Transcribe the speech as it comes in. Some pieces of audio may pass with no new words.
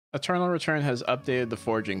Eternal Return has updated the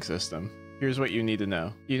forging system. Here's what you need to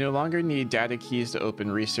know. You no longer need data keys to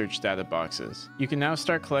open research data boxes. You can now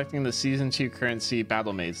start collecting the Season 2 currency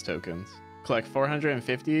Battlemaids tokens. Collect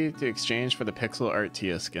 450 to exchange for the pixel art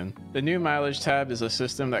Tia skin. The new mileage tab is a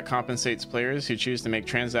system that compensates players who choose to make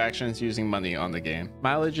transactions using money on the game.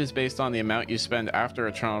 Mileage is based on the amount you spend after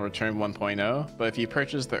Eternal Return 1.0, but if you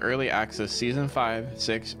purchase the early access Season 5,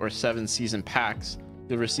 6, or 7 season packs,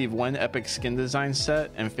 you'll receive 1 epic skin design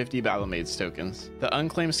set and 50 Battlemaids tokens. The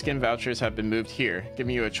unclaimed skin vouchers have been moved here,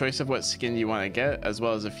 giving you a choice of what skin you want to get, as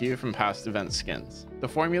well as a few from past event skins. The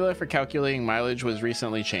formula for calculating mileage was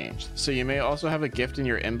recently changed, so you may also have a gift in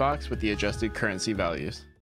your inbox with the adjusted currency values.